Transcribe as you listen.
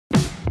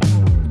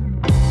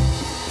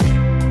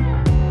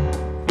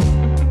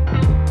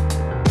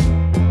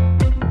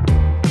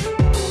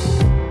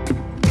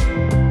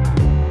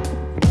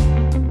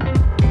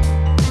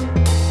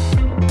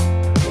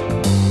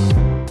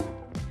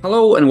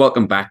Hello and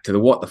welcome back to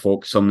the What the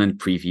Falk Sunderland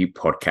Preview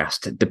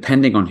Podcast.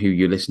 Depending on who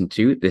you listen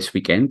to this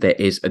weekend, there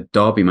is a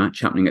derby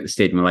match happening at the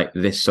Stadium of Light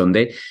this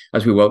Sunday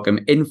as we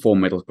welcome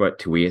in-form Middlesbrough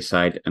to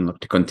Wearside and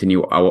look to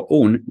continue our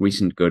own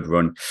recent good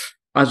run.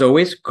 As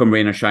always, come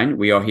rain or shine,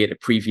 we are here to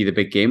preview the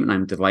big game, and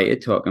I'm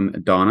delighted to welcome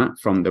Dana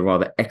from the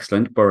rather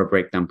excellent Borough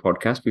Breakdown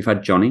podcast. We've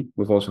had Johnny,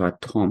 we've also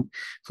had Tom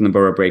from the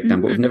Borough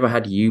Breakdown, but we've never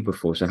had you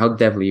before. So how the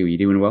devil are you? Are you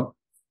doing well?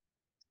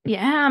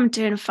 Yeah, I'm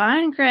doing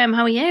fine, Graham.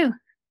 How are you?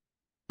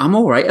 I'm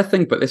all right, I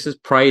think, but this is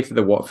prior to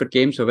the Watford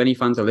game. So if any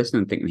fans are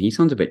listening thinking he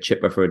sounds a bit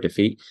chipper for a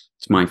defeat,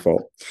 it's my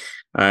fault.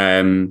 But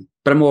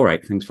I'm all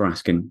right. Thanks for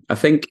asking. I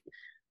think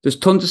there's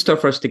tons of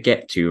stuff for us to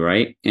get to,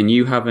 right? And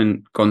you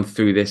haven't gone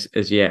through this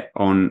as yet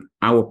on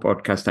our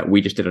podcast that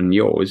we just did on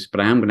yours, but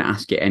I am going to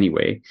ask it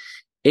anyway.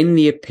 In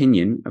the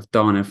opinion of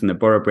Dana from the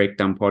Borough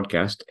Breakdown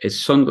podcast,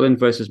 is Sunderland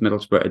versus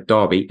Middlesbrough a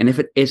derby? And if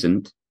it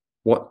isn't,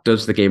 what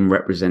does the game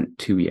represent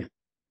to you?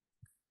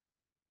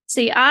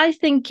 See, I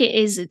think it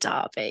is a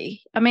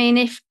derby. I mean,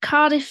 if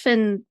Cardiff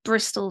and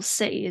Bristol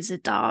City is a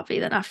derby,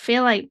 then I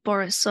feel like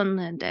Borough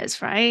Sunderland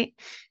is, right?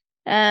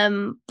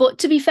 But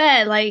to be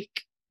fair,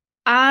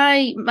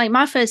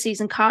 my first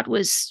season card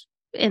was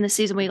in the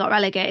season we got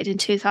relegated in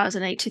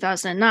 2008,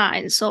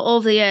 2009. So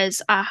over the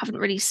years, I haven't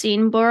really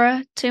seen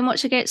Borough too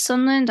much against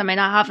Sunderland. I mean,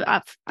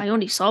 I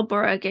only saw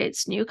Borough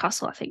against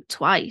Newcastle, I think,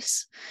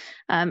 twice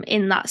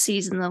in that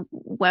season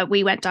where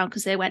we went down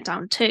because they went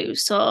down too.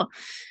 So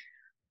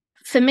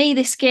for me,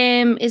 this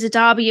game is a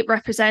derby. It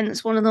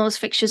represents one of those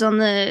fixtures on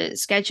the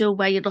schedule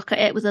where you look at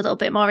it with a little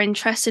bit more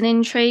interest and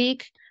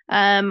intrigue.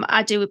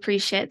 I do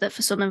appreciate that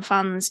for Sunderland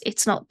fans,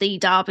 it's not the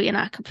derby, and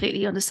I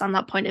completely understand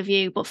that point of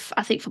view. But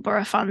I think for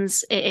Borough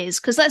fans, it is.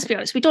 Because let's be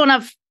honest, we don't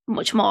have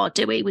much more,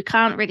 do we? We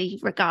can't really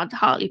regard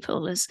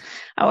Hartlepool as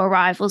our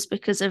rivals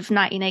because of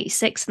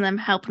 1986 and them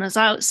helping us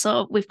out.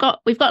 So we've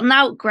got an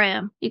out,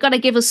 Graham. You've got to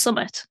give us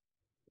summit.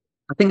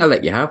 I think I'll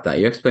let you have that.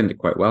 You explained it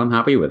quite well. I'm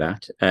happy with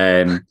that.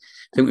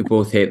 I think we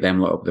both hate them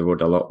lot up the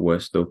road a lot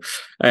worse, though.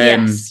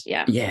 Yes,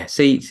 yeah. Yeah,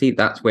 see,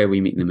 that's where we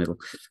meet in the middle.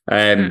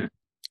 The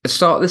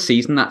start of the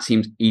season, that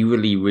seems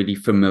eerily, really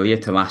familiar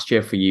to last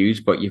year for you,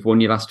 but you've won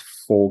your last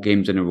 4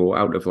 games in a row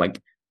out of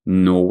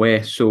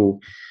nowhere. So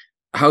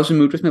how's the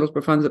mood with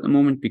Middlesbrough fans at the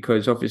moment?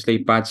 Because obviously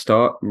bad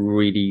start,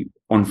 really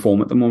on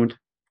form at the moment.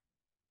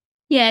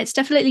 Yeah, it's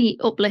definitely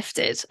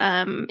uplifted.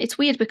 It's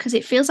weird because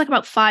it feels like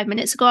about 5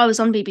 minutes ago I was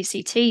on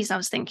BBC Tees and I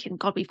was thinking,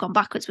 God, we've gone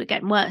backwards, we're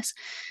getting worse.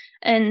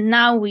 And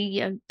now we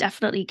are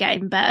definitely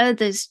getting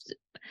better.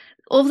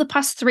 Over the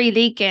past 3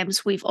 league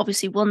games, we've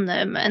obviously won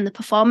them, and the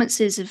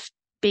performances have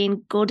been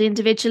good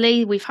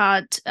individually. We've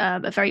had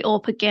a very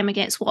open game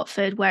against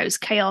Watford where it was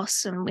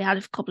chaos and we had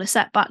a couple of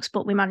setbacks,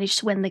 but we managed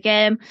to win the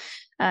game.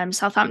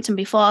 Southampton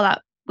before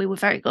that, we were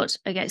very good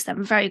against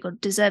them, very good,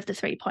 deserved the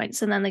 3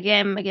 points. And then the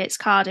game against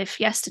Cardiff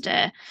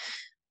yesterday,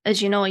 as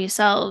you know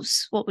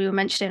yourselves, what we were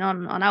mentioning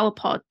on our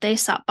pod, they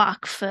sat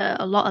back for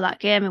a lot of that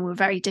game and were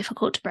very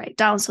difficult to break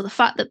down. So the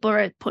fact that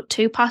Borough put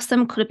 2 past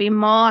them, could have been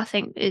more, I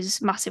think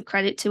is massive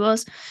credit to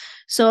us.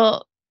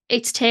 So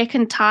it's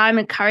taken time,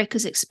 and Carrick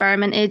has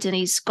experimented and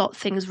he's got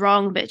things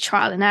wrong, a bit of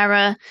trial and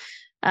error.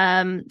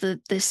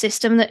 The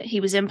system that he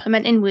was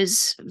implementing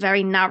was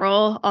very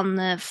narrow on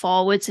the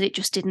forwards, and it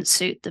just didn't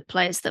suit the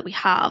players that we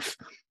have,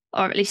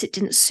 or at least it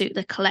didn't suit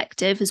the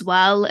collective as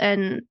well.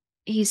 And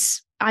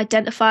he's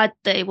identified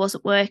that it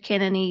wasn't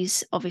working, and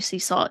he's obviously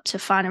sought to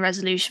find a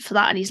resolution for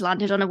that, and he's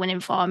landed on a winning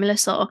formula.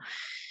 So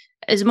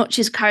as much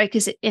as Carrick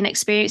is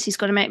inexperienced, he's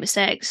going to make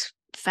mistakes.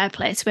 Fair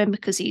play to him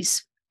because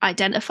he's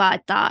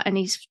identified that and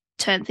he's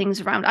turned things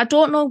around. I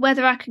don't know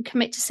whether I can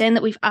commit to saying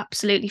that we've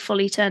absolutely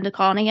fully turned a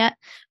corner yet,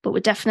 but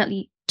we're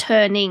definitely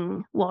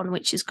turning one,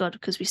 which is good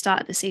because we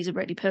started the season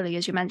really poorly,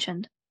 as you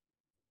mentioned.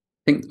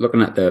 I think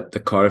looking at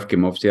the Cardiff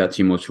game, obviously that's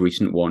your most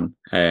recent one.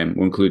 We're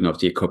including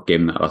obviously a cup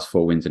game that last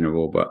 4 wins in a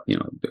row, but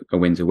a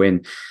win's a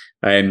win.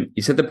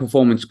 You said the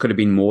performance could have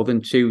been more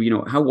than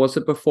 2. How was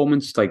the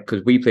performance?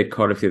 Because we played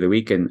Cardiff the other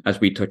week, and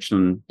as we touched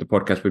on the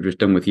podcast we've just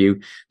done with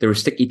you, they're a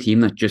sticky team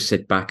that just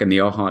sit back and they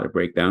are hard to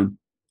break down.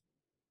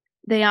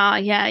 They are,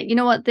 yeah. You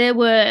know what? They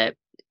were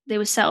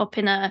set up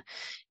in a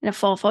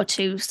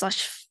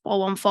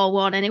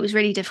 4-4-2/4-1-4-1, and it was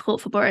really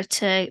difficult for Borough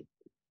to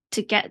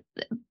get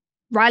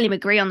Riley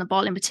McGree on the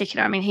ball in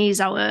particular. I mean,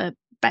 he's our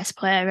best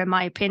player in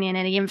my opinion,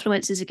 and he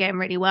influences the game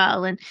really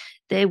well. And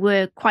they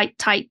were quite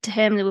tight to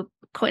him. They were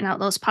cutting out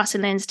those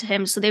passing lanes to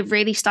him. So they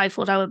really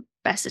stifled our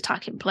best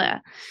attacking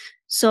player.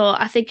 So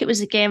I think it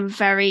was a game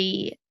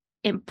very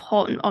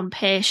important on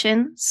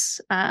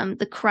patience.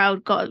 The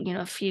crowd got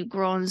a few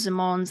groans and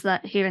moans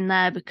that here and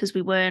there because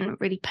we weren't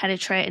really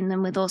penetrating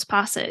them with those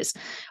passes,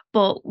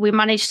 but we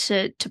managed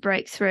to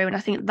break through, and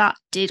I think that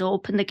did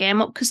open the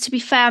game up. Because to be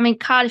fair, I mean,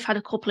 Cardiff had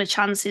a couple of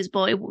chances,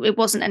 but it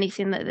wasn't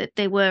anything that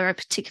they were a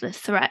particular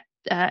threat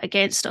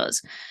against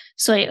us.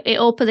 So it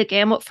opened the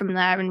game up from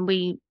there, and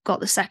we got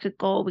the second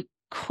goal. We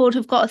could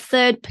have got a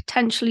third,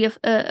 potentially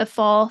a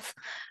fourth.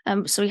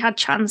 So we had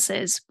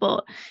chances,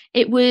 but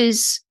it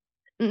was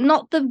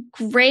not the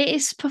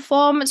greatest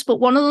performance, but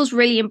one of those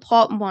really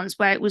important ones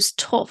where it was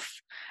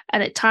tough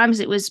And at times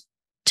it was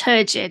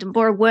turgid, and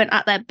Borough weren't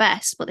at their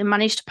best, but they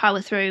managed to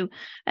power through,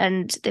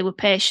 and they were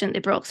patient, they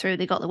broke through,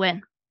 they got the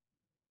win.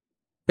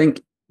 I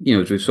think,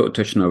 as we've sort of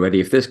touched on already,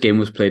 if this game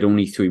was played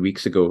only 3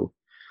 weeks ago,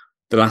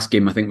 the last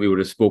game I think we would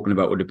have spoken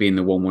about would have been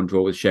the 1-1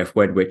 draw with Sheff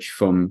Wed, which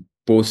from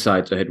both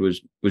sides ahead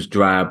was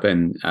drab,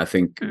 and I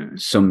think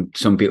some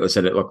people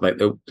said it looked like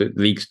the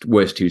league's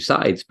worst two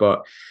sides.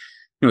 But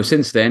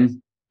since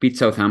then, beat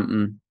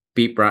Southampton,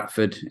 beat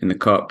Bradford in the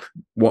cup,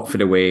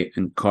 Watford away,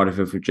 and Cardiff,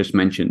 as we've just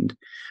mentioned.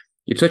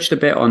 You touched a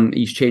bit on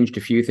he's changed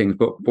a few things,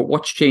 but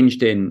what's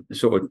changed in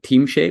sort of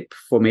team shape,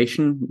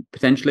 formation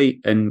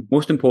potentially, and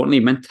most importantly,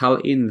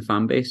 mentality in the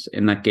fan base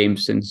in that game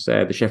since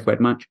the Sheff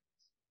Wed match?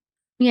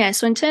 Yeah,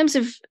 so in terms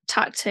of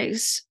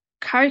tactics,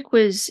 Carrick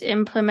was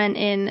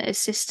implementing a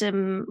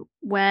system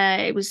where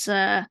it was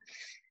it's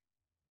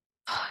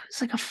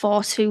like a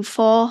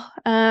 4-2-4,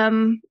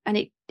 and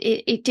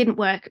it didn't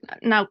work.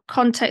 Now,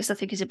 context I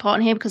think is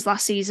important here, because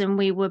last season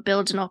we were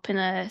building up in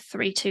a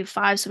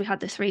 3-2-5, so we had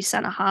the three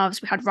centre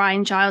halves. We had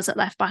Ryan Giles at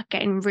left back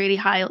getting really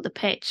high up the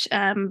pitch,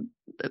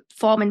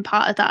 forming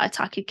part of that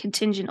attacking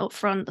contingent up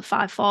front, the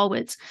five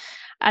forwards.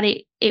 And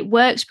it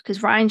works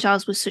because Ryan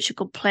Giles was such a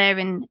good player,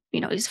 and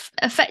he's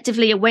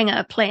effectively a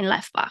winger playing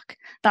left back.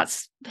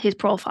 That's his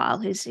profile,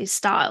 his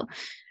style.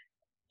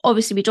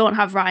 Obviously, we don't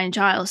have Ryan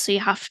Giles, so you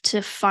have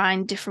to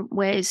find different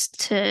ways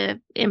to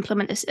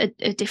implement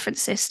a different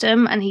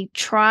system. And he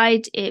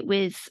tried it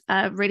with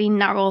really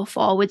narrow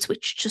forwards,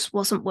 which just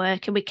wasn't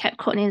working. We kept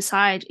cutting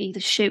inside, either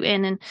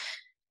shooting and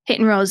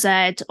hitting row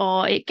Z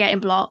or it getting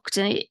blocked.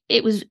 And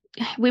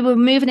we were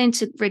moving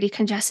into really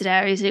congested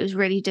areas. And it was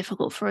really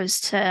difficult for us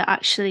to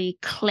actually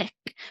click.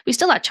 We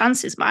still had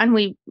chances,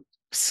 man.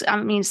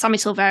 Sammy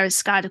Silvera's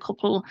skied a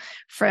couple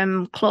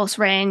from close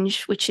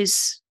range, which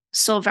is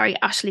so very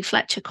Ashley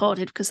Fletcher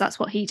coded, because that's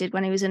what he did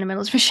when he was in a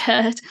Middlesbrough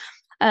shirt.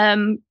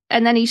 And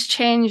then he's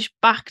changed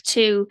back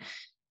to,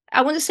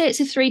 I want to say it's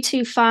a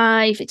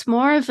 3-2-5. It's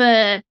more of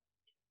a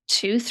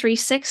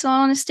 2-3-6 in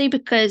all honesty,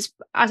 because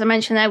as I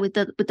mentioned there with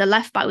the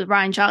left back, with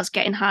Ryan Giles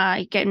getting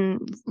high,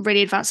 getting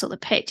really advanced up the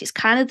pitch, it's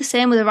kind of the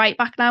same with the right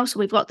back now. So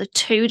we've got the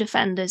two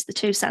defenders, the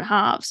two centre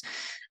halves,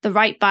 the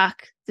right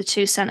back, the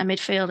two centre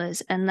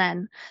midfielders, and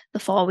then the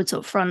forwards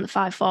up front, the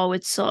five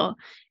forwards. So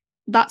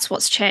that's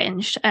what's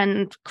changed.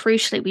 And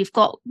crucially, we've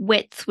got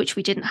width, which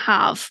we didn't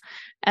have,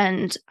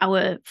 and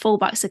our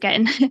fullbacks are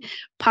getting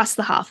past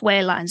the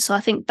halfway line. So I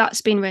think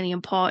that's been really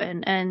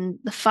important. And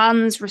the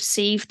fans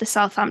received the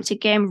Southampton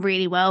game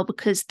really well,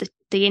 because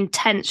the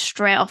intent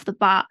straight off the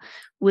bat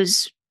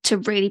was to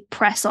really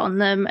press on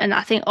them. And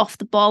I think off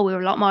the ball, we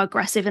were a lot more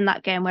aggressive in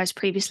that game, whereas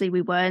previously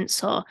we weren't.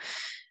 So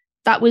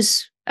that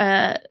was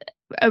a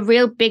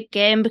real big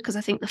game, because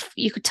I think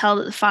you could tell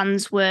that the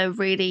fans were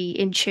really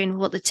in tune with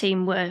what the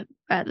team were,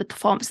 the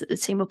performance that the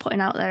team were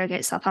putting out there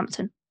against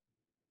Southampton.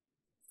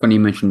 When you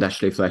mentioned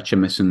Ashley Fletcher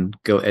missing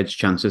gilt-edged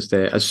chances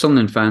there, as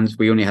Sunderland fans,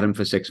 we only had him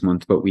for 6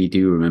 months, but we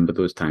do remember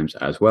those times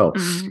as well.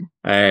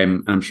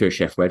 And I'm sure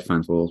Sheff Wed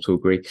fans will also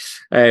agree.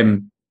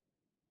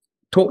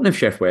 Talking of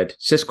Sheff Wed,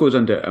 Xisco's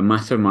under a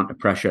massive amount of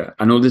pressure.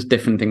 I know there's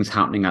different things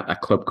happening at that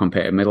club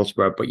compared to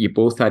Middlesbrough, but you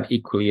both had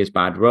equally as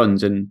bad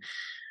runs, and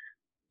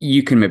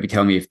you can maybe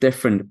tell me if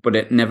different, but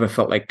it never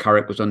felt like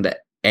Carrick was under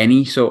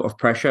any sort of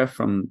pressure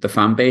from the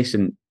fan base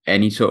in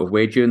any sort of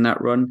way during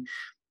that run.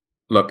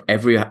 Look,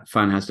 every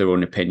fan has their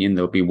own opinion.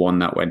 There'll be one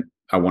that went,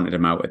 I wanted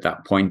him out at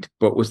that point.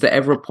 But was there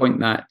ever a point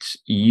that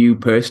you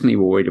personally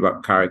were worried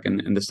about Carrick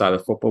and the style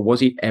of football? Was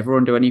he ever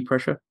under any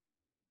pressure?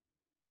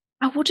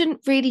 I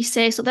wouldn't really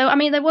say so. Though, I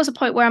mean, there was a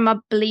point where my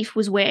belief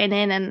was weighing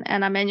in,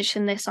 and I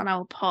mentioned this on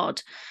our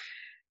pod.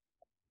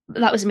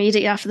 That was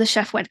immediately after the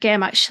Sheff Wed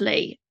game,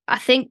 actually. I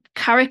think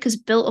Carrick has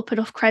built up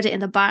enough credit in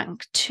the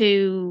bank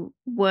to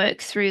work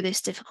through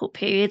this difficult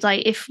period.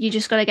 Like, if you're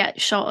just going to get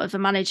short of a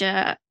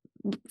manager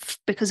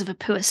because of a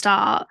poor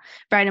start,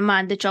 bearing in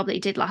mind the job that he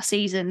did last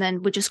season,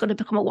 then we're just going to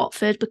become a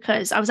Watford.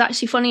 Because I was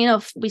actually, funny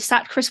enough, we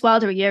sacked Chris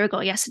Wilder a year ago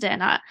yesterday,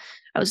 and I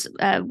was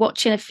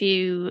watching a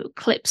few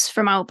clips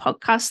from our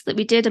podcast that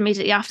we did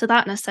immediately after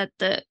that, and I said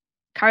that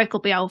Carrick will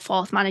be our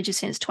fourth manager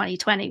since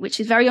 2020, which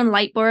is very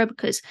unlike Borough,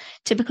 because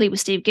typically with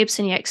Steve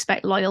Gibson, you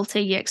expect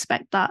loyalty, you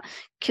expect that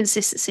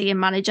consistency in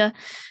manager.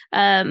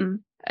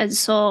 And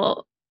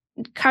so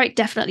Carrick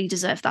definitely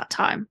deserved that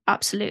time,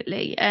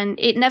 absolutely. And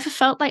it never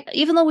felt like,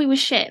 even though we were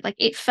shit, like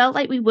it felt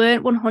like we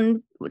weren't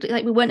 100,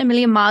 like we weren't a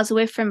million miles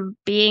away from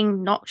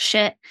being not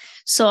shit.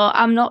 So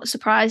I'm not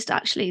surprised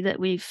actually that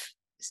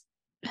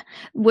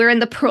we're in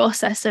the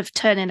process of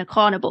turning a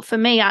corner. But for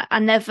me, I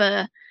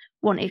never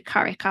wanted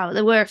Carrick out.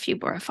 There were a few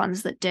Borough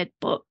fans that did,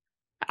 but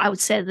I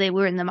would say they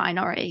were in the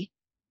minority.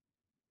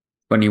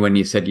 Funny when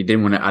you said you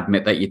didn't want to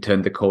admit that you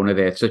turned the corner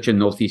there. It's such a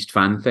Northeast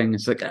fan thing.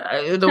 It's like,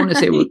 I don't want to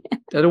say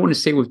I don't want to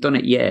say we've done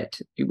it yet.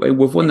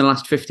 We've won the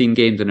last 15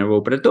 games in a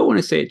row, but I don't want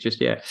to say it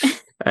just yet.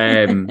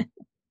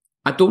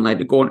 I don't like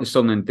to go into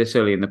Sunderland this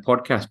early in the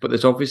podcast, but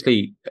there's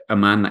obviously a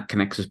man that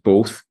connects us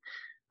both.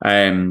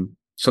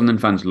 Sunderland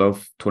fans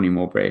love Tony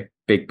Mowbray,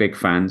 big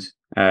fans.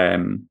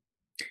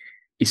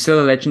 he's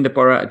still a legend at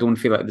Borough. I don't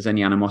feel like there's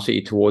any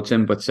animosity towards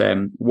him. But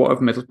what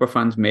have Middlesbrough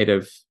fans made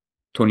of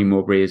Tony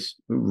Mowbray's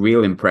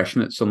real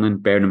impression at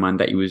Sunderland? Bearing in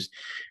mind that he was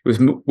with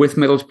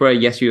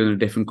Middlesbrough. Yes, he was under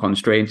different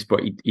constraints,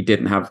 but he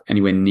didn't have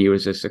anywhere near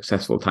as a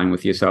successful time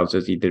with yourselves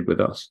as he did with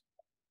us.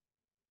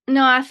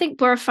 No, I think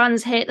Borough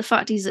fans hate the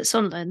fact he's at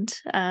Sunderland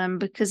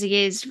because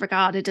he is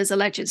regarded as a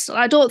legend. So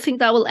I don't think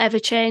that will ever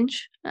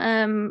change,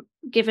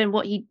 given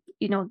what he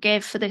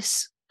gave for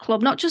this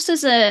club, not just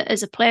as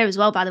a player as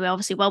well, by the way,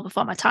 obviously well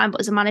before my time,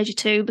 but as a manager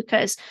too,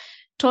 because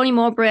Tony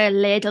Mowbray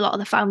laid a lot of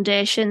the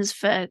foundations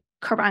for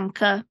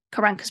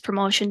Karanka's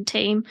promotion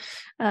team.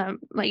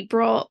 He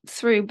brought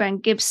through Ben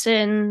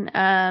Gibson.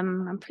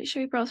 I'm pretty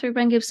sure he brought through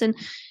Ben Gibson,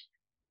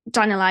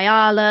 Daniel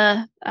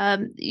Ayala.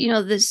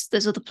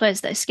 There's other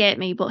players that escape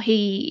me, but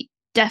he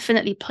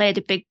definitely played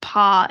a big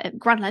part.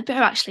 Grant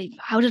Ledbetter, actually,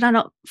 how did I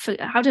not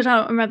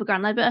remember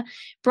Grant Ledbetter?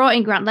 Brought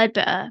in Grant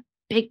Ledbetter,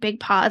 big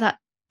part of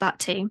that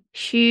team,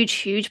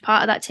 huge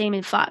part of that team,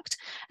 in fact.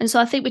 And so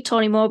I think with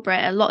Tony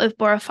Mowbray, a lot of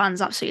Borough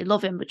fans absolutely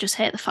love him, but just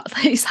hate the fact that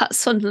he's at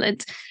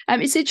Sunderland.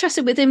 It's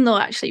interesting with him though,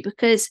 actually,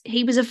 because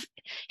he was a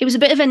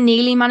bit of a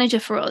kneeling manager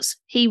for us.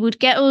 He would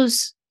get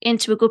us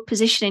into a good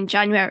position in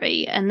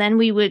January, and then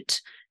we would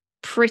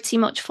pretty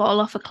much fall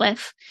off a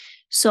cliff.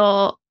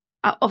 So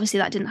obviously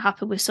that didn't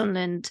happen with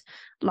Sunderland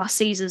last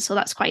season, so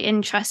that's quite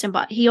interesting.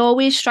 But he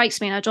always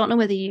strikes me, and I don't know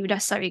whether you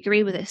necessarily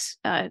agree with this,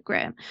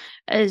 Graham,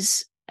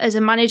 as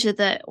a manager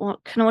that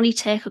can only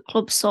take a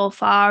club so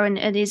far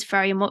and is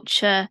very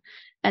much a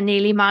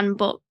Neely man.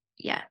 But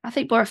yeah, I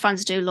think Borough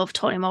fans do love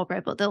Tony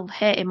Mowbray, but they'll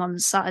hate him on the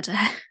side. There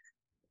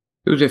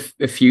was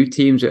a few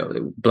teams, a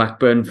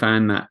Blackburn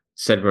fan that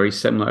said very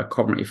similar, a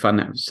Coventry fan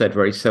that said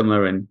very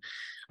similar, and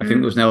I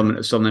think there was an element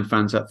of Sunderland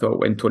fans that thought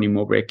when Tony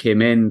Mowbray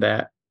came in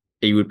that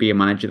he would be a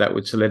manager that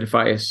would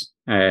solidify us.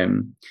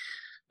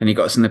 And he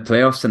got us in the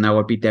playoffs, and I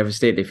would be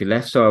devastated if he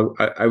left. So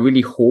I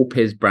really hope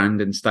his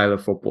brand and style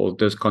of football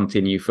does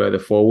continue further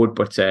forward.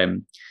 But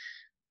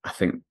I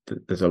think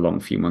there's a long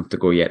few months to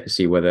go yet to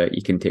see whether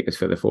he can take us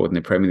further forward in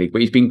the Premier League.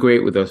 But he's been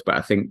great with us. But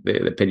I think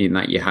the opinion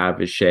that you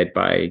have is shared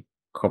by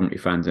Coventry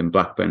fans and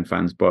Blackburn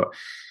fans. But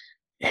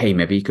hey,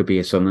 maybe he could be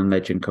a Sunderland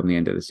legend come the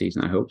end of the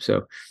season. I hope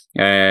so.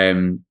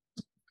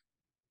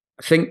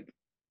 I think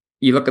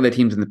you look at the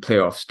teams in the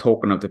playoffs,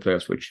 talking of the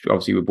playoffs, which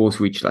obviously we both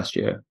reached last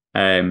year,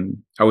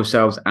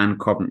 ourselves and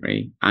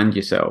Coventry and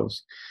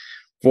yourselves,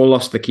 we've all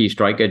lost the key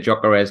striker.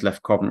 Jokerez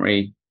left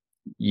Coventry.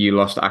 You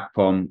lost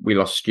Akpom. We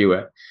lost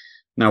Stewart.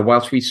 Now,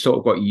 whilst we sort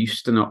of got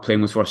used to not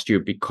playing with Ross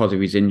Stewart because of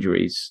his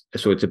injuries,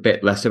 so it's a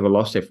bit less of a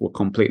loss if we're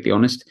completely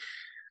honest,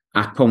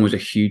 Akpom was a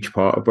huge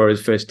part of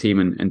Borough's first team,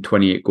 and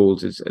 28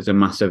 goals is a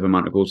massive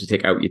amount of goals to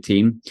take out your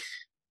team.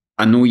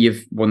 I know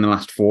you've won the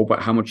last 4,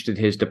 but how much did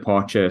his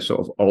departure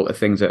sort of alter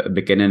things at the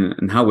beginning?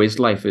 And how is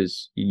life,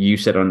 as you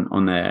said on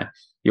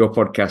your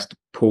podcast,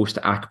 post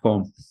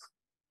Akpom?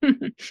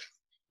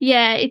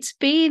 Yeah, it's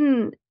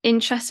been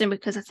interesting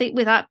because I think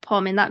with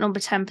Akpom in that number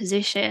 10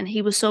 position,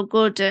 he was so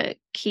good at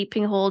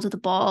keeping hold of the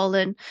ball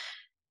and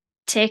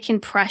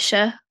taking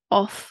pressure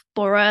off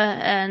Borough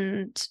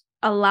and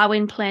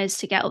allowing players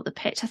to get up the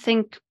pitch.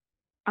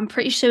 I'm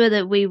pretty sure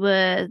that we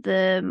were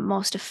the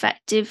most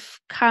effective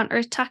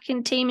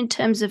counter-attacking team in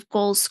terms of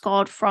goals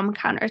scored from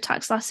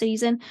counter-attacks last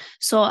season.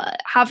 So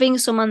having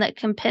someone that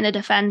can pin a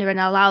defender and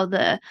allow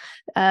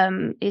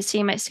his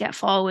teammates to get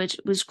forward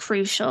was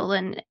crucial.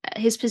 And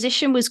his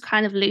position was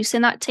kind of loose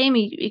in that team.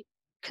 He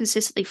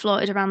consistently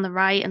floated around the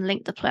right and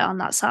linked the play on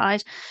that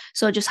side.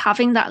 So just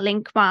having that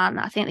link man,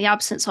 I think the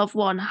absence of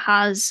one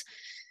has,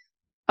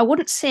 I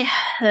wouldn't say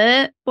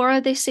hurt Borough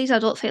this season. I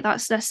don't think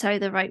that's necessarily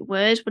the right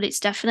word, but it's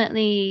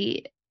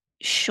definitely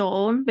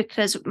shown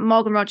because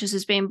Morgan Rogers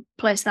has been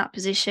placed in that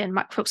position.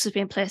 Matt Crooks has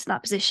been placed in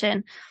that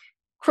position.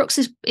 Crooks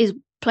is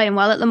playing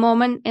well at the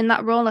moment in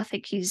that role. I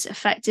think he's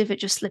effective at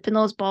just slipping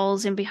those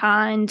balls in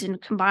behind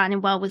and combining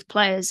well with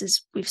players.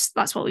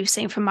 That's what we've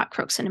seen from Matt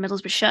Crooks in the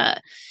Middlesbrough shirt.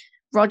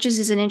 Rogers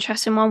is an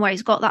interesting one where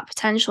he's got that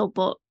potential,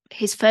 but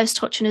his first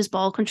touch and his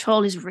ball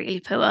control is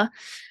really poor.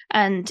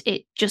 And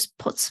it just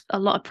puts a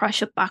lot of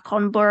pressure back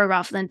on Borough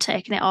rather than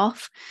taking it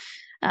off.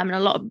 And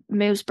a lot of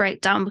moves break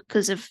down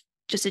because of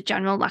just a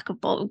general lack of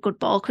good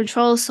ball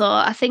control. So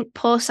I think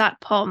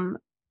post-Akpom,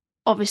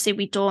 obviously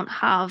we don't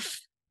have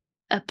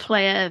a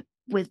player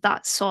with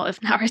that sort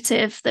of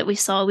narrative that we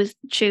saw with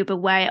Chuba,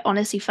 where it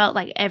honestly felt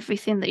like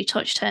everything that he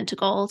touched turned to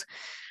gold.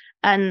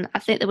 And I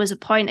think there was a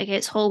point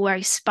against Hull where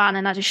he span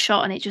and had a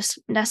shot and it just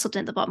nestled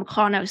in the bottom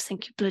corner. I was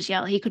thinking, bloody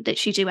hell, he could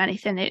literally do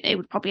anything. It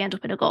would probably end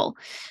up in a goal.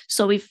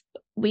 So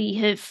we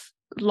have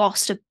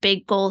lost a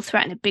big goal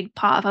threat and a big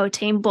part of our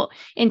team. But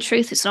in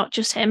truth, it's not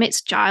just him.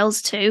 It's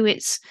Giles too.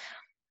 It's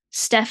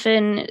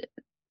Stefan.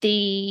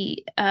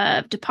 The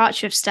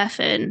departure of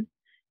Stefan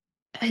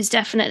has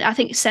definitely, I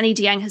think Seny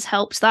Dieng has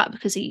helped that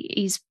because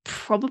he's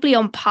probably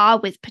on par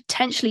with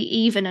potentially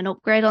even an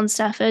upgrade on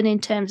Stefan in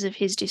terms of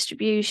his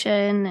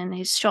distribution and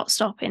his shot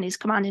stopping, his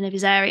commanding of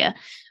his area.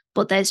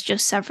 But there's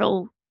just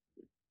several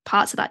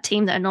parts of that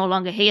team that are no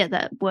longer here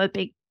that were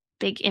big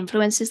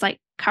influences, like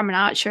Cameron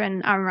Archer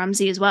and Aaron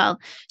Ramsey as well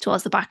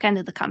towards the back end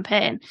of the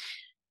campaign.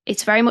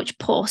 It's very much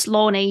post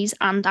Loneys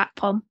and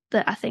Akpom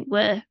that I think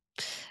we're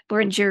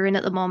enduring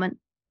at the moment.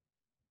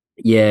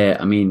 Yeah,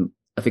 I mean,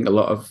 I think a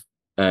lot of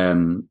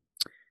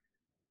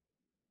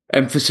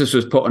emphasis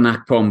was put on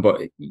Akpom,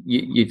 but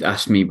you'd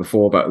asked me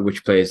before about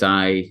which players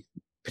I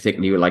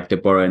particularly would like to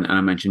borrow, and I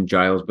mentioned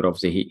Giles, but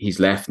obviously he's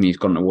left and he's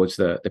gone towards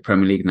the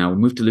Premier League now.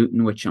 Moved to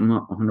Luton, which I'm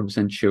not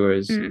 100% sure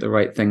is the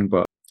right thing,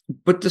 but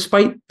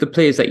despite the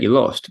players that you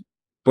lost,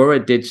 Borough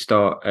did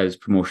start as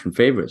promotion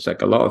favourites.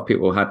 Like, a lot of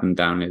people had them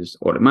down as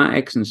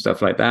automatics and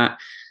stuff like that.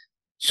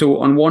 So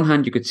on one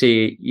hand, you could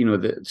say,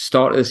 the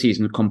start of the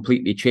season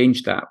completely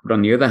changed that. But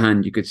on the other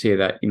hand, you could say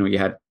that, you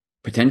had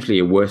potentially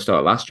a worse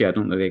start last year. I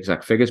don't know the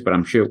exact figures, but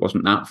I'm sure it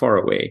wasn't that far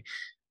away.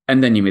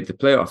 And then you made the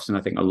playoffs. And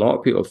I think a lot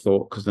of people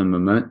thought, because the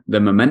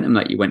momentum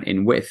that you went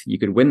in with, you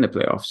could win the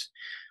playoffs.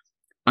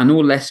 I know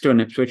Leicester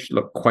and Ipswich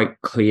look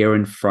quite clear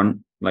in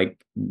front.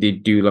 Like, they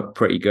do look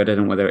pretty good. I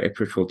don't know whether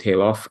Ipswich will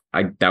tail off.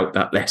 I doubt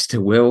that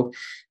Leicester will.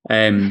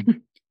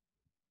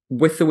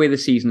 With the way the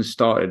season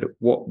started,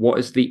 what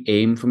is the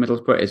aim for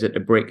Middlesbrough? Is it to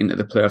break into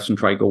the playoffs and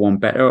try to go one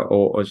better,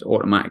 or is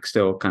automatic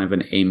still kind of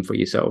an aim for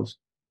yourselves?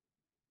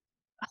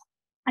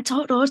 I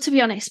don't know, to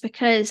be honest,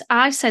 because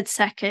I said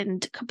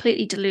second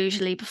completely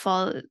delusionally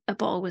before a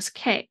ball was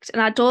kicked.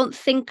 And I don't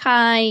think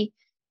I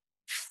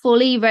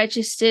fully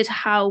registered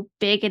how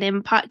big an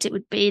impact it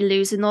would be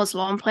losing those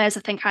loan players.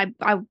 I think I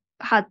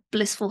had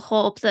blissful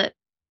hope that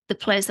the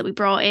players that we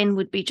brought in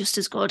would be just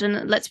as good.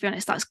 And let's be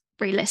honest, that's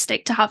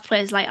realistic. To have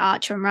players like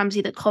Archer and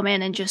Ramsey that come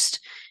in and just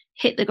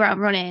hit the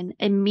ground running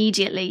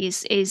immediately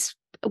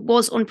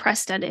was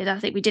unprecedented. I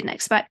think we didn't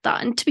expect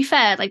that. And to be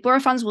fair, like, Borough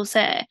fans will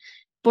say,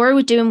 Borough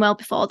were doing well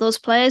before those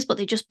players, but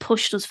they just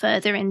pushed us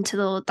further into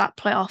that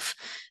playoff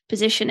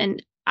position.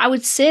 And I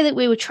would say that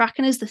we were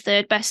tracking as the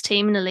third best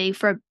team in the league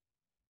for an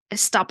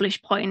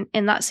established point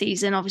in that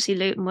season. Obviously,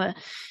 Luton were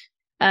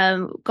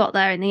got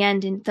there in the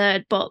end in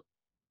third, but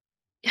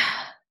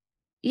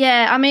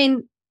yeah, I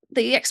mean,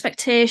 the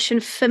expectation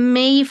for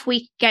me, if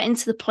we get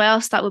into the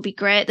playoffs, that would be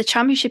great. The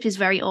Championship is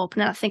very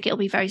open, and I think it'll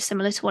be very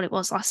similar to what it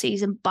was last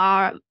season,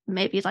 bar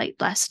maybe like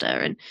Leicester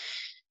and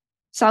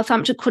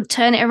Southampton could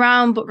turn it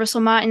around, but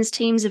Russell Martin's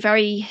teams are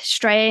very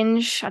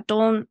strange.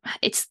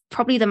 It's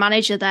probably the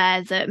manager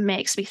there that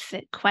makes me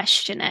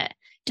question it.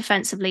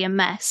 Defensively, a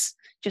mess.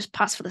 Just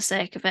pass for the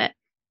sake of it.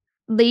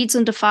 Leeds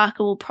under Falk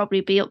will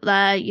probably be up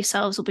there.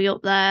 Yourselves will be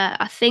up there.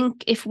 I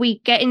think if we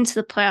get into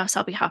the playoffs,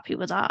 I'll be happy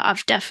with that.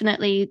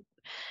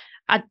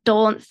 I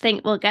don't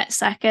think we'll get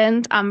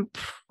second. I'm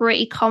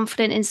pretty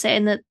confident in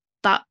saying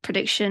that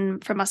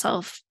prediction for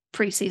myself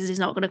pre-season is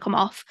not going to come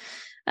off.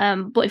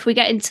 But if we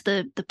get into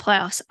the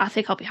playoffs, I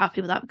think I'll be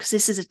happy with that, because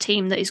this is a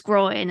team that is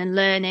growing and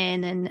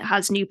learning and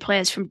has new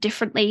players from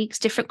different leagues,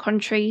 different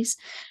countries.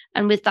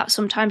 And with that,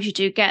 sometimes you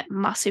do get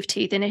massive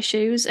teething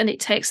issues, and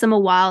it takes them a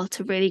while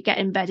to really get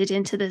embedded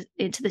into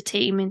the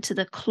team, into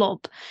the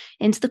club,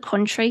 into the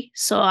country.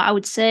 So I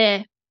would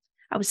say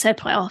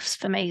playoffs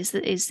for me is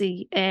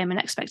the aim and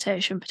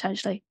expectation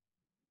potentially.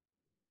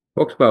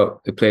 Talked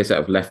about the players that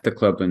have left the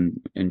club and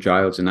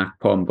Giles and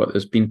Akpom, but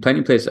there's been plenty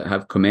of players that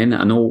have come in.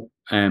 I know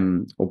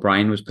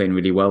O'Brien was playing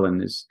really well,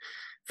 and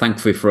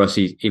thankfully for us,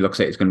 he looks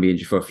like he's going to be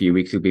injured for a few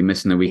weeks. He'll be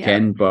missing the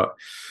weekend. Yeah. But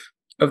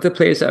of the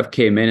players that have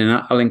came in,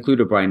 and I'll include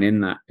O'Brien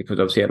in that, because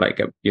obviously I'd like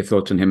your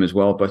thoughts on him as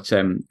well. But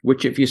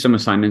which of your summer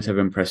signings have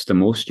impressed the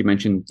most? You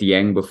mentioned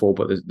Dieng before,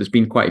 but there's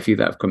been quite a few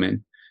that have come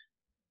in.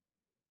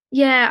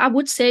 Yeah, I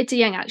would say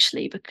Dieng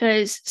actually,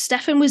 because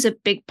Stefan was a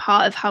big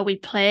part of how we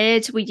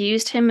played. We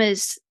used him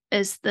as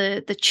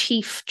the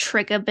chief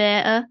trigger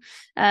baiter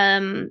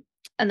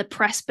and the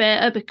press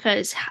baiter,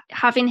 because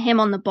having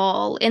him on the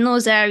ball in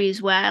those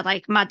areas where,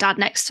 like, my dad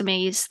next to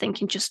me is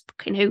thinking, just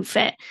fucking hoof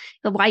it,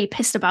 why are you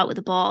pissed about with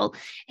the ball?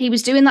 He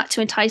was doing that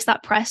to entice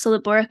that press so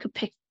that Borough could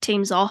pick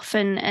teams off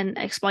and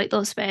exploit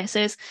those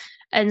spaces.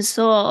 And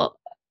so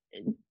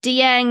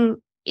Dieng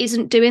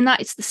isn't doing that.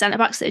 It's the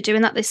centre-backs that are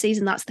doing that this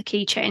season. That's the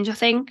key change, I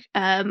think.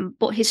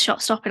 But his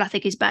shot stopping, I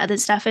think, is better than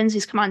Stefan's.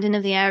 His commanding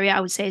of the area,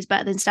 I would say, is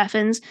better than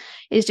Stefan's.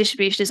 His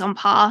distribution is on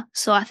par.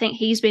 So I think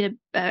he's been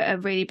a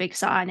really big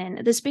signing.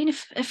 There's been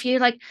a few,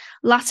 like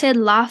Latte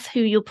Lath,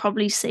 who you'll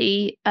probably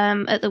see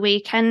at the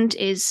weekend,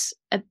 is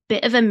a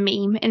bit of a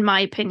meme, in my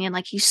opinion.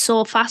 Like, he's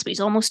so fast, but he's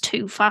almost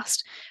too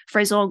fast for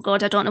his own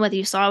good. I don't know whether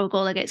you saw a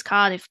goal against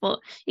Cardiff, but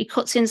he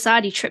cuts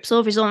inside, he trips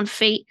over his own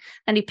feet,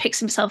 and he picks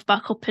himself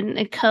back up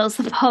and curls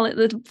the ball at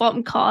the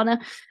bottom corner.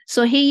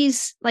 So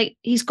he's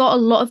got a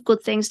lot of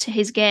good things to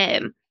his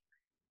game,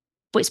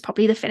 but it's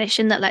probably the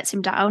finishing that lets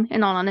him down,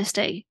 in all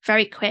honesty.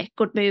 Very quick,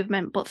 good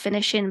movement, but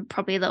finishing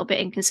probably a little bit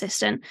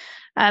inconsistent.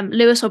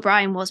 Lewis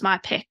O'Brien was my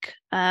pick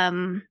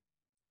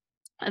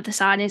of the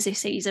signings this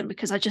season,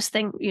 because I just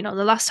think, the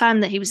last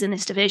time that he was in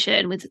this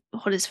division with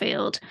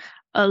Huddersfield,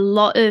 a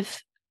lot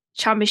of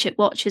Championship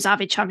watchers,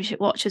 avid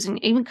Championship watchers,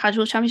 and even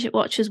casual Championship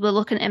watchers were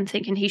looking at him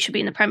thinking he should be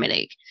in the Premier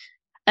League.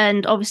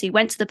 And obviously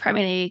went to the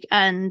Premier League,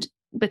 and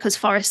because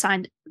Forest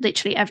signed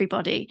literally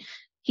everybody,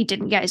 he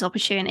didn't get his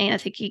opportunity. And I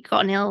think he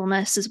got an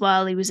illness as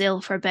well. He was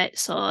ill for a bit.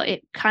 So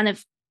it kind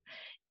of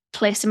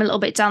placed him a little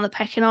bit down the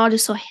pecking order.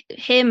 So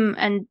him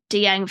and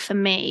Dieng, for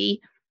me,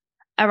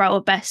 are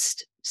our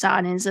best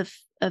signings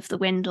of the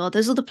window.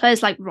 There's other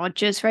players like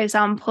Rodgers, for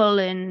example,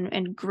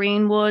 and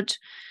Greenwood,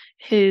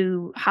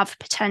 who have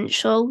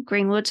potential.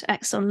 Greenwood,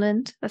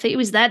 ex-Sunderland. I think he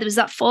was there. There was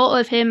that photo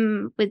of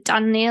him with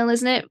Dan Neil,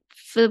 isn't it?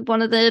 For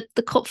one of the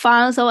cup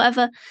finals or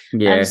whatever.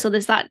 Yeah. So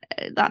there's that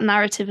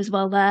narrative as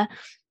well there.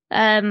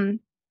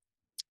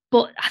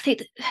 But I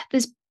think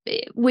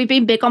we've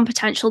been big on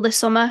potential this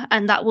summer,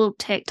 and that will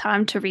take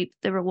time to reap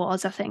the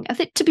rewards, I think.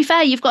 To be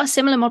fair, you've got a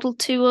similar model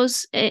to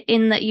us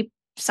in that you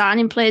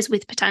signing players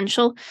with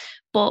potential,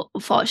 but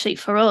unfortunately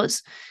for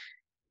us,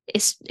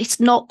 it's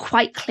not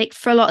quite clicked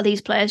for a lot of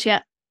these players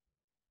yet.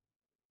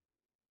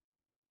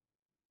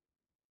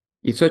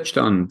 You touched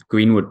on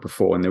Greenwood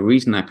before, and the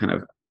reason I kind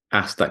of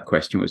asked that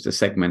question was to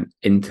segment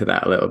into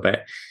that a little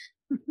bit.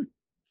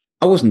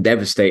 I wasn't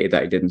devastated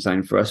that he didn't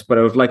sign for us, but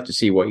I would like to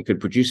see what he could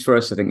produce for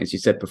us. I think, as you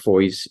said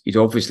before, he's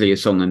obviously a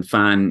Sunderland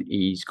fan.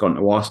 He's gone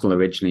to Arsenal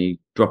originally,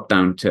 dropped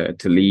down to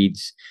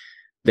Leeds.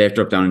 They've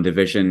dropped down in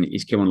division.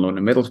 He's come on loan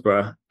to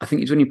Middlesbrough. I think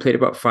he's only played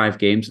about 5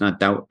 games, and I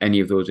doubt any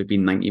of those have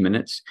been 90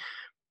 minutes.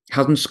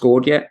 Hasn't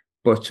scored yet,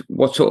 but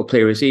what sort of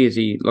player is he? Is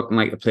he looking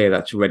like a player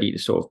that's ready to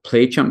sort of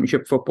play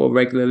championship football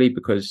regularly?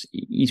 Because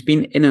he's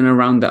been in and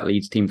around that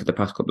Leeds team for the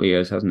past couple of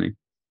years, hasn't he?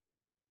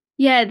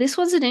 Yeah, this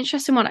was an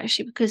interesting one,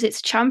 actually, because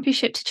it's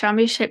championship to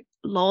championship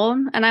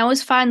loan, and I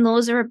always find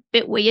those are a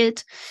bit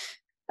weird.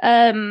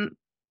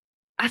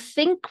 I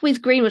think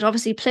with Greenwood,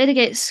 obviously, he played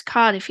against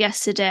Cardiff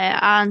yesterday,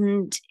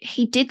 and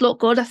he did look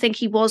good. I think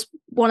he was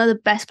one of the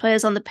best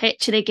players on the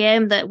pitch in a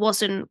game that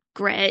wasn't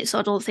great, so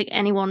I don't think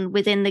anyone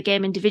within the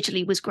game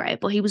individually was great,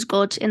 but he was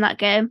good in that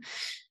game.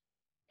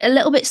 A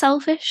little bit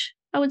selfish,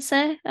 I would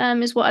say,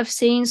 is what I've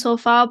seen so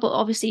far, but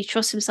obviously he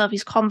trusts himself,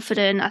 he's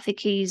confident. I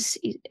think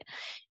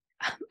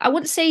I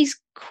wouldn't say he's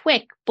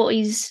quick, but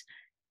he's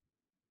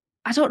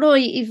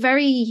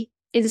very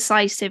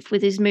incisive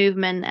with his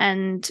movement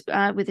and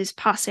with his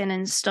passing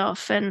and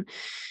stuff. And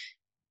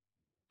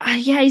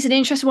he's an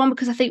interesting one,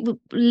 because I think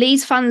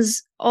Leeds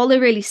fans, all they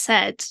really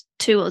said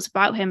to us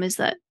about him is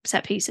that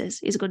set pieces,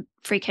 he's a good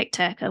free kick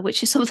taker,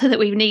 which is something that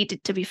we've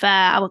needed, to be fair.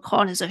 Our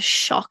corners are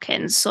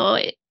shocking. So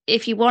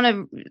if you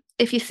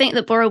think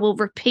that Borough will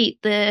repeat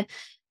the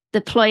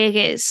play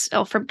against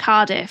or from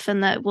Cardiff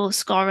and that we'll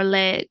score a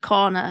late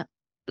corner,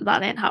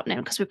 that ain't happening,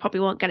 because we probably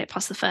won't get it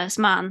past the first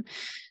man.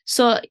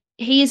 So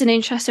he is an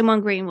interesting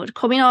one, Greenwood.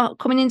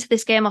 Coming into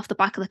this game off the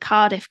back of the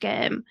Cardiff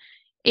game,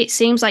 it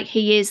seems like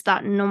he is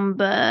that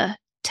number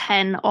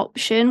 10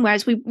 option,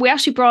 whereas we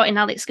actually brought in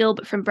Alex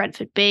Gilbert from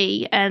Brentford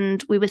B,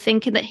 and we were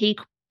thinking that he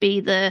could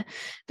be the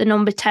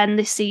number 10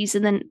 this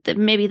season, and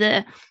maybe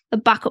the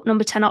backup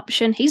number 10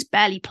 option. He's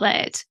barely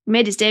played. He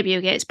made his debut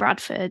against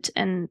Bradford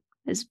and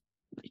has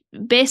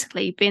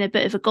basically been a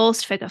bit of a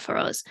ghost figure for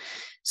us.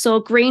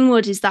 So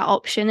Greenwood is that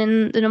option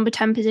in the number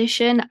 10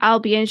 position. I'll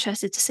be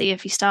interested to see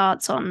if he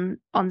starts on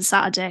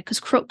Saturday,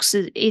 because Crooks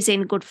is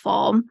in good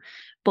form,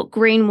 but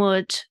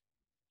Greenwood,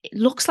 it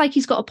looks like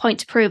he's got a point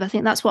to prove. I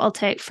think that's what I'll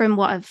take from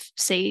what I've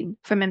seen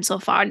from him so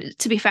far. And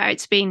to be fair,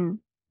 it's been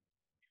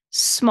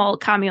small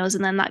cameos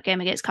and then that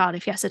game against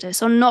Cardiff yesterday.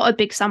 So not a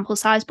big sample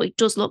size, but it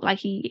does look like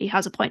he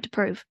has a point to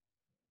prove.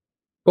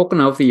 Talking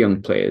of the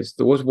young players,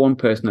 there was one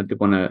person I did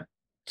want to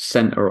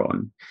centre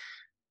on.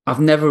 I've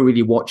never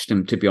really watched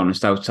him, to be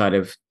honest, outside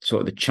of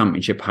sort of the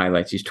championship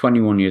highlights. He's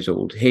 21 years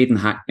old. Hayden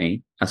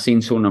Hackney. I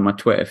seen someone on my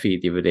Twitter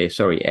feed the other day,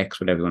 sorry, X,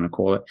 whatever you want to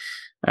call it,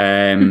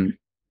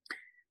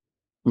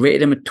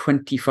 rated him at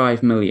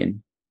 25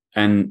 million.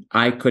 And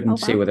I couldn't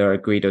say whether I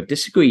agreed or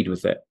disagreed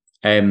with it.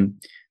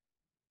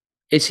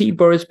 Is he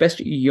Borough's best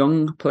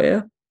young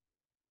player?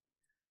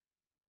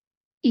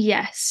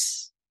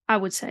 Yes, I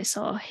would say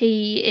so.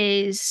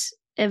 He is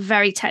a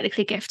very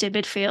technically gifted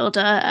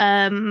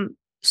midfielder.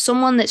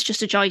 Someone that's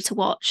just a joy to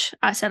watch.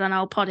 I said on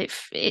our pod,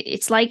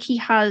 it's like he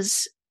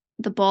has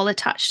the ball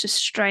attached to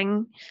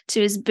string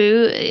to his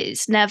boot.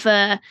 It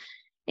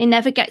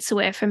never gets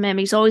away from him.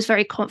 He's always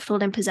very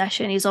comfortable in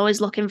possession. He's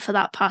always looking for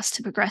that pass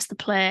to progress the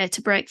play,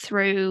 to break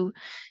through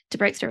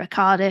a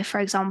Cardiff, for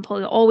example.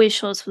 He always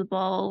shows for the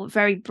ball,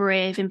 very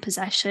brave in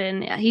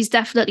possession. He's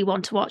definitely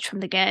one to watch from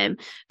the game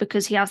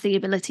because he has the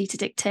ability to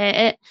dictate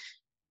it.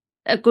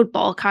 A good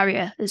ball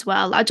carrier as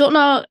well. I don't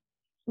know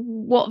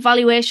what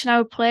valuation I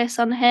would place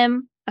on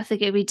him. I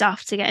think it'd be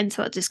daft to get into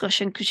that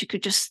discussion because you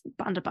could just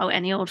band about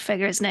any old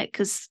figure, isn't it?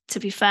 Because to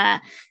be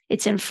fair,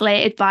 it's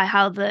inflated by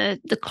how the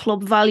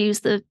club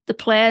values the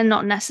player,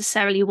 not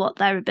necessarily what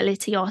their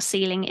ability or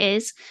ceiling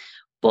is.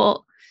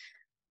 But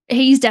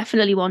he's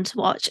definitely one to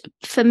watch.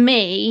 For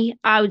me,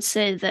 I would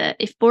say that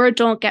if Borough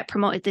don't get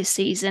promoted this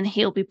season,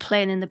 he'll be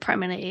playing in the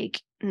Premier League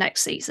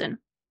next season.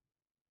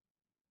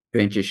 I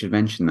think you should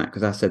mention that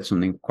because I said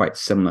something quite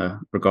similar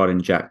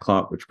regarding Jack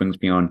Clark, which brings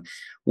me on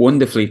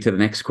wonderfully to the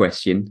next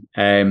question.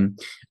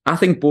 I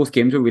think both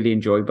games were really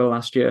enjoyable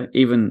last year.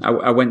 Even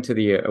I went to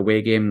the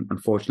away game.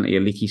 Unfortunately, a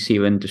leaky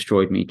ceiling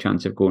destroyed me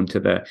chance of going to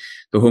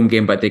the home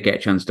game, but I did get a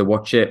chance to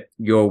watch it.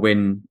 Your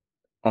win,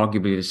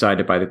 arguably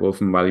decided by the goal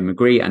from Wally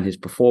McGree and his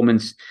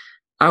performance.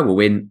 Our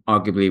win,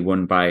 arguably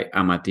won by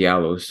Amad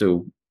Diallo.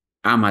 So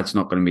Ahmad's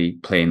not going to be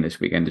playing this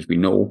weekend, as we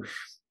know.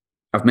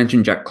 I've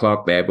mentioned Jack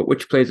Clark there, but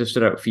which players have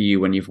stood out for you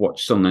when you've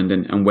watched Sunderland,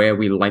 and where are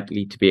we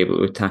likely to be able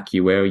to attack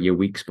you? Where are your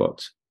weak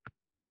spots?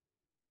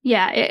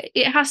 Yeah,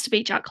 it has to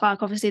be Jack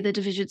Clark, obviously the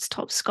division's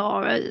top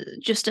scorer,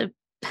 just a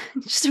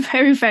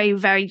very, very,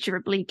 very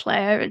dribbly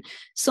player, and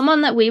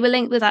someone that we were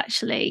linked with.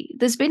 Actually,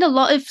 there's been a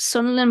lot of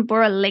Sunderland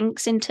Borough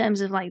links in terms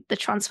of like the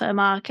transfer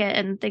market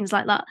and things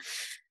like that,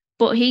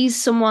 but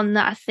he's someone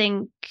that I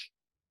think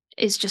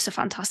is just a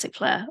fantastic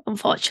player.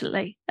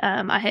 Unfortunately,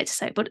 I hate to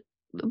say it,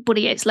 but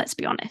he is. Let's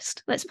be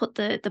honest. Let's put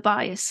leave the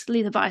bias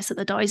at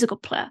the door. He's a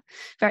good player,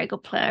 very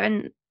good player,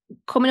 and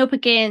coming up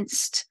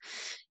against,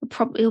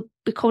 he'll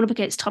be coming up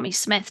against Tommy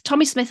Smith.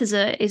 Tommy Smith is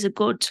a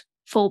good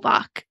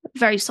fullback,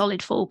 very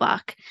solid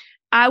fullback.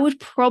 I would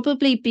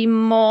probably be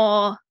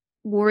more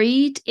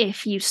worried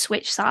if you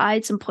switch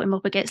sides and put him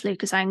up against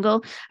Lucas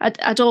Engel.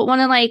 I don't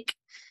want to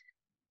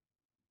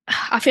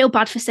I feel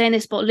bad for saying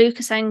this, but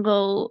Lucas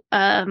Engel, he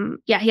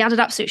had an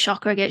absolute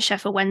shocker against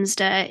Sheffield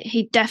Wednesday.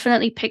 He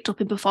definitely picked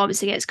up in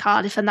performance against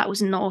Cardiff, and that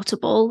was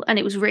notable, and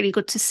it was really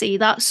good to see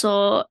that.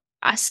 So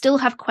I still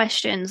have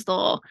questions,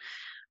 though,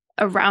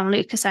 around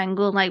Lucas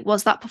Engel. Like,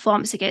 was that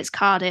performance against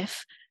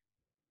Cardiff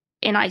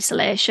in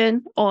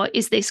isolation, or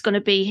is this going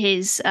to be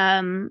his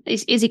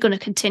is he going to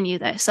continue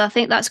this? So I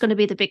think that's going to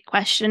be the big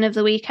question of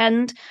the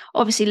weekend.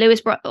 Obviously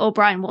Lewis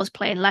O'Brien was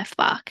playing left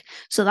back,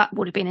 so that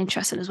would have been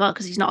interesting as well,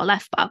 because he's not a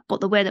left back, but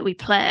the way that we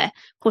play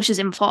pushes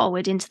him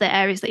forward into the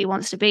areas that he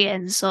wants to be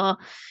in. So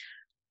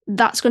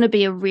that's going to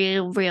be a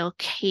real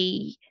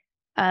key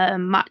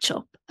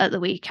matchup at the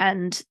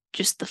weekend,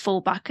 just the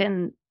fullback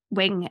and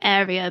wing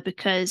area,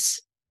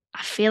 because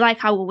I feel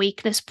like our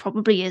weakness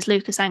probably is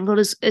Lucas Engel.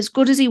 As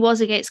good as he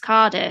was against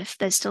Cardiff,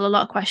 there's still a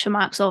lot of question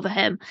marks over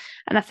him.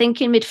 And I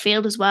think in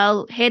midfield as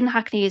well, Hayden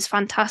Hackney is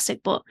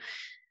fantastic, but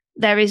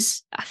there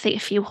is, I think, a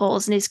few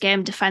holes in his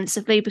game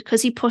defensively.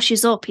 Because he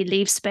pushes up, he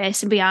leaves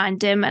space in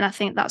behind him. And I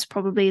think that's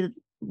probably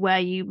where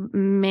you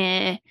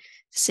may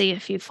see a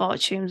few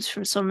fortunes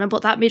from someone.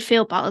 But that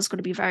midfield battle is going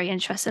to be very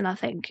interesting, I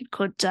think. It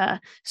could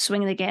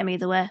swing the game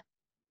either way.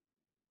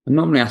 I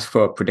normally ask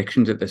for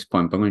predictions at this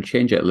point, but I'm going to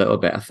change it a little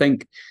bit. I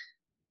think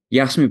you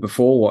asked me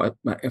before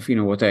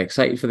was I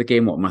excited for the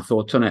game, what were my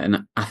thoughts on it,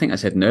 and I think I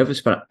said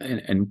nervous, but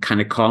and kind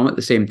of calm at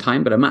the same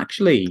time. But I'm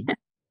actually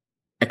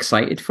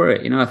excited for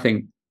it. I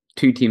think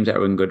two teams that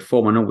are in good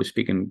form. I know we're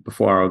speaking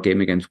before our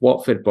game against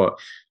Watford, but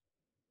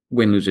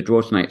win, lose, or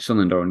draw tonight,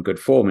 Sunderland are in good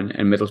form, and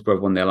Middlesbrough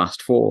have won their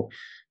last four.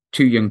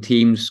 Two young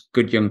teams,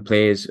 good young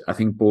players. I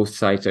think both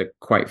sides are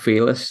quite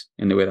fearless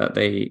in the way that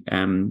they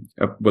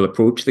will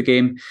approach the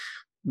game.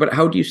 But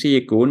how do you see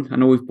it going? I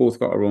know we've both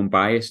got our own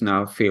bias, and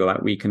I feel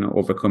like we can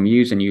overcome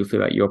yours, and you feel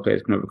like your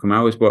players can overcome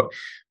ours. But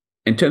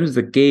in terms of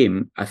the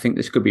game, I think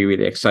this could be a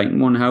really exciting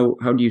one. How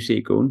do you see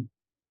it going?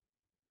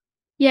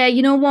 Yeah,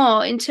 you know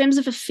what? In terms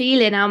of a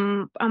feeling,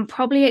 I'm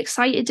probably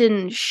excited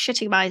and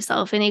shitting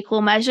myself in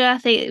equal measure. I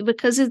think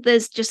because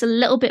there's just a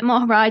little bit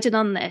more riding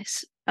on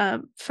this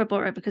for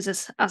Borough, because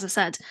as I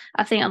said,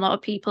 I think a lot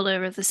of people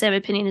are of the same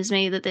opinion as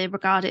me, that they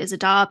regard it as a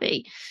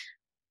derby.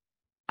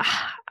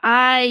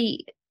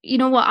 You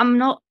know what? I'm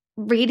not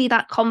really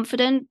that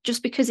confident,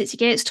 just because it's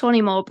against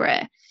Tony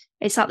Mowbray.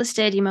 It's at the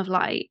Stadium of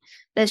Light.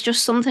 There's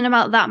just something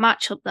about that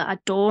matchup that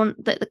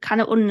that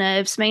kind of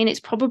unnerves me. And it's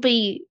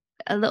probably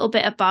a little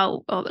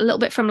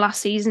bit from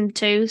last season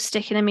too,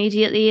 sticking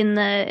immediately in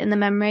the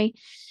memory.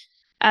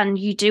 And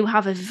you do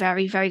have a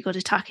very, very good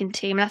attacking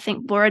team. And I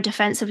think Borough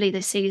defensively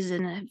this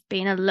season have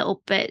been a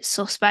little bit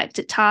suspect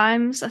at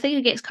times. I think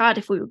against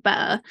Cardiff we were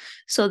better.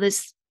 So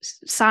there's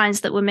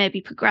signs that we're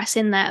maybe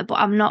progressing there, but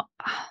I'm not,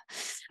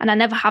 and I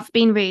never have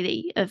been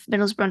really, of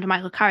Middlesbrough under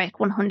Michael Carrick,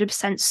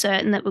 100%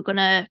 certain that we're going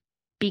to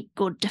be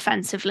good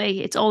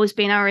defensively. It's always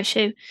been our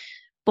issue.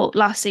 But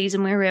last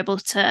season we were able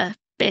to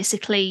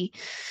basically,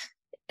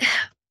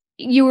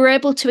 you were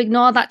able to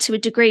ignore that to a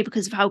degree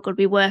because of how good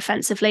we were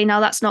offensively. Now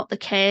that's not the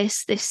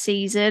case this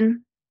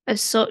season as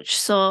such.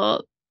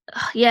 So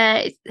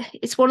yeah,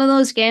 it's one of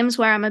those games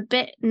where I'm a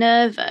bit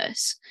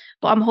nervous,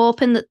 but I'm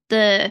hoping that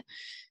the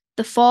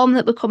form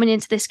that we're coming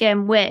into this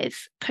game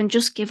with can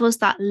just give us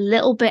that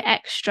little bit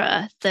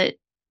extra that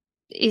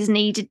is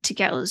needed to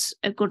get us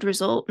a good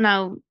result.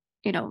 Now,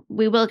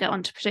 we will get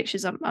on to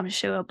predictions, I'm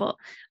sure, but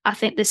I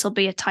think this will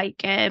be a tight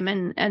game,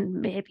 and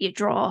maybe a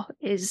draw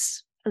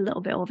is a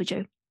little bit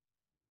overdue.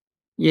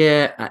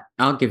 Yeah,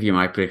 I'll give you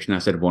my prediction. I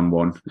said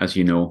 1-1, as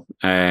you know.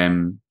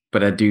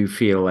 But I do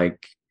feel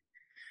like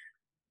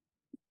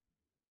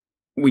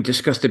we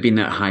discussed it being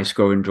that high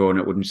scoring draw, and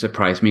it wouldn't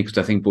surprise me because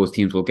I think both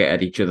teams will get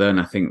at each other,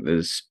 and I think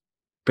there's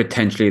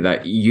potentially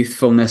that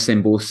youthfulness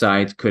in both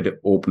sides could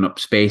open up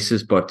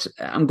spaces, but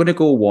I'm going to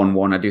go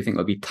 1-1. I do think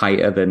it'll be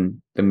tighter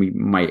than we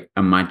might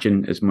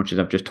imagine, as much as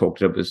I've just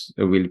talked about as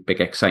a really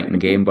big, exciting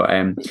game. But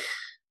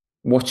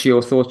what's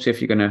your thoughts if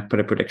you're going to put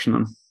a prediction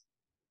on?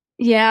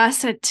 Yeah, I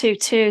said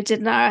 2-2,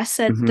 didn't I? I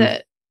said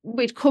that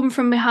we'd come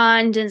from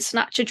behind and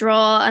snatch a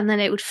draw, and then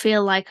it would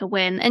feel like a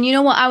win. And you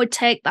know what? I would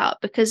take that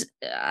because,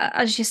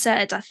 as you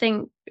said, I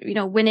think,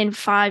 winning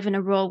 5 in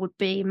a row would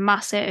be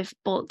massive,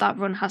 but that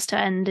run has to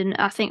end. And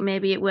I think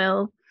maybe it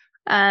will,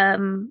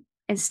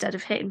 instead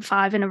of hitting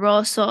 5 in a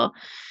row. So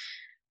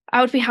I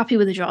would be happy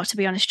with a draw, to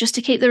be honest, just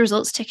to keep the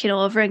results ticking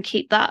over and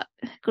keep that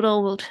good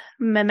old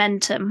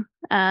momentum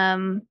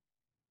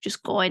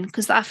just going,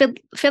 because I feel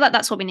like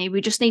that's what we need.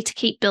 We just need to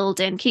keep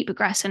building, keep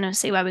progressing, and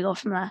see where we go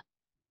from there.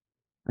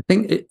 I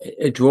think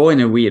a draw in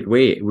a weird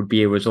way would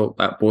be a result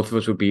that both of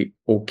us would be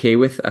okay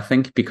with, I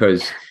think,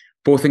 because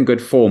both in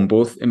good form,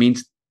 it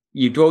means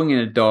you're drawing in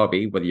a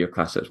derby, whether you're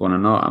classed as one or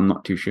not, I'm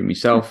not too sure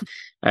myself,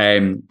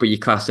 but you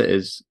class it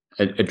as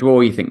a draw.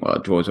 You think, well, a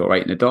draw's all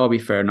right in a derby,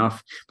 fair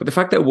enough. But the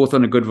fact that we're both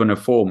on a good run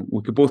of form,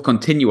 we could both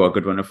continue our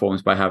good run of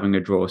forms by having a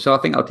draw. So I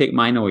think I'll take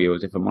mine or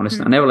yours, if I'm honest.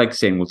 I never like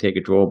saying we'll take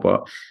a draw,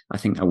 but I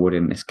think I would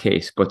in this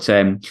case. But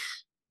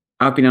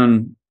I've been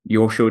on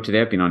your show today.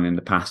 I've been on in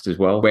the past as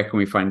well. Where can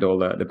we find all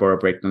the Borough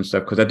Breakdown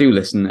stuff? Because I do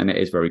listen and it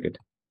is very good.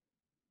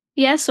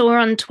 Yeah, so we're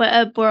on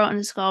Twitter,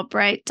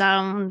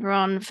 Borough_Breakdown. We're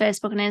on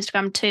Facebook and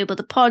Instagram too, but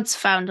the pod's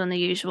found on the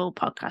usual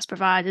podcast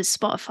providers,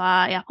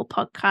 Spotify, Apple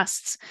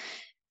Podcasts,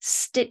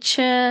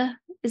 Stitcher.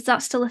 Is that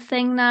still a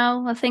thing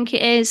now? I think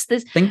it is. I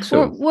think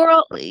so. We're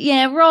all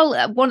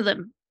one of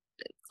them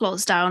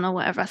closed down or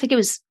whatever. I think it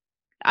was,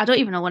 I don't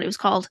even know what it was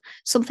called.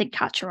 Something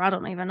Catcher, I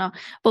don't even know.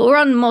 But we're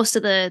on most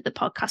of the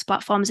podcast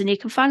platforms, and you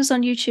can find us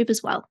on YouTube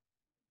as well.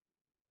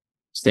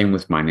 Staying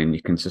with mine, and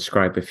you can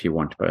subscribe if you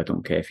want, but I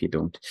don't care if you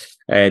don't.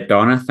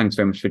 Donna, thanks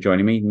very much for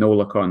joining me. No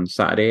luck on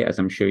Saturday, as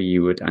I'm sure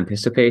you would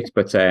anticipate,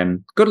 but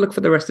good luck for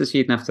the rest of the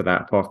season after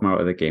that, apart from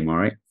out of the game, all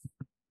right?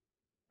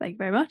 Thank you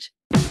very much.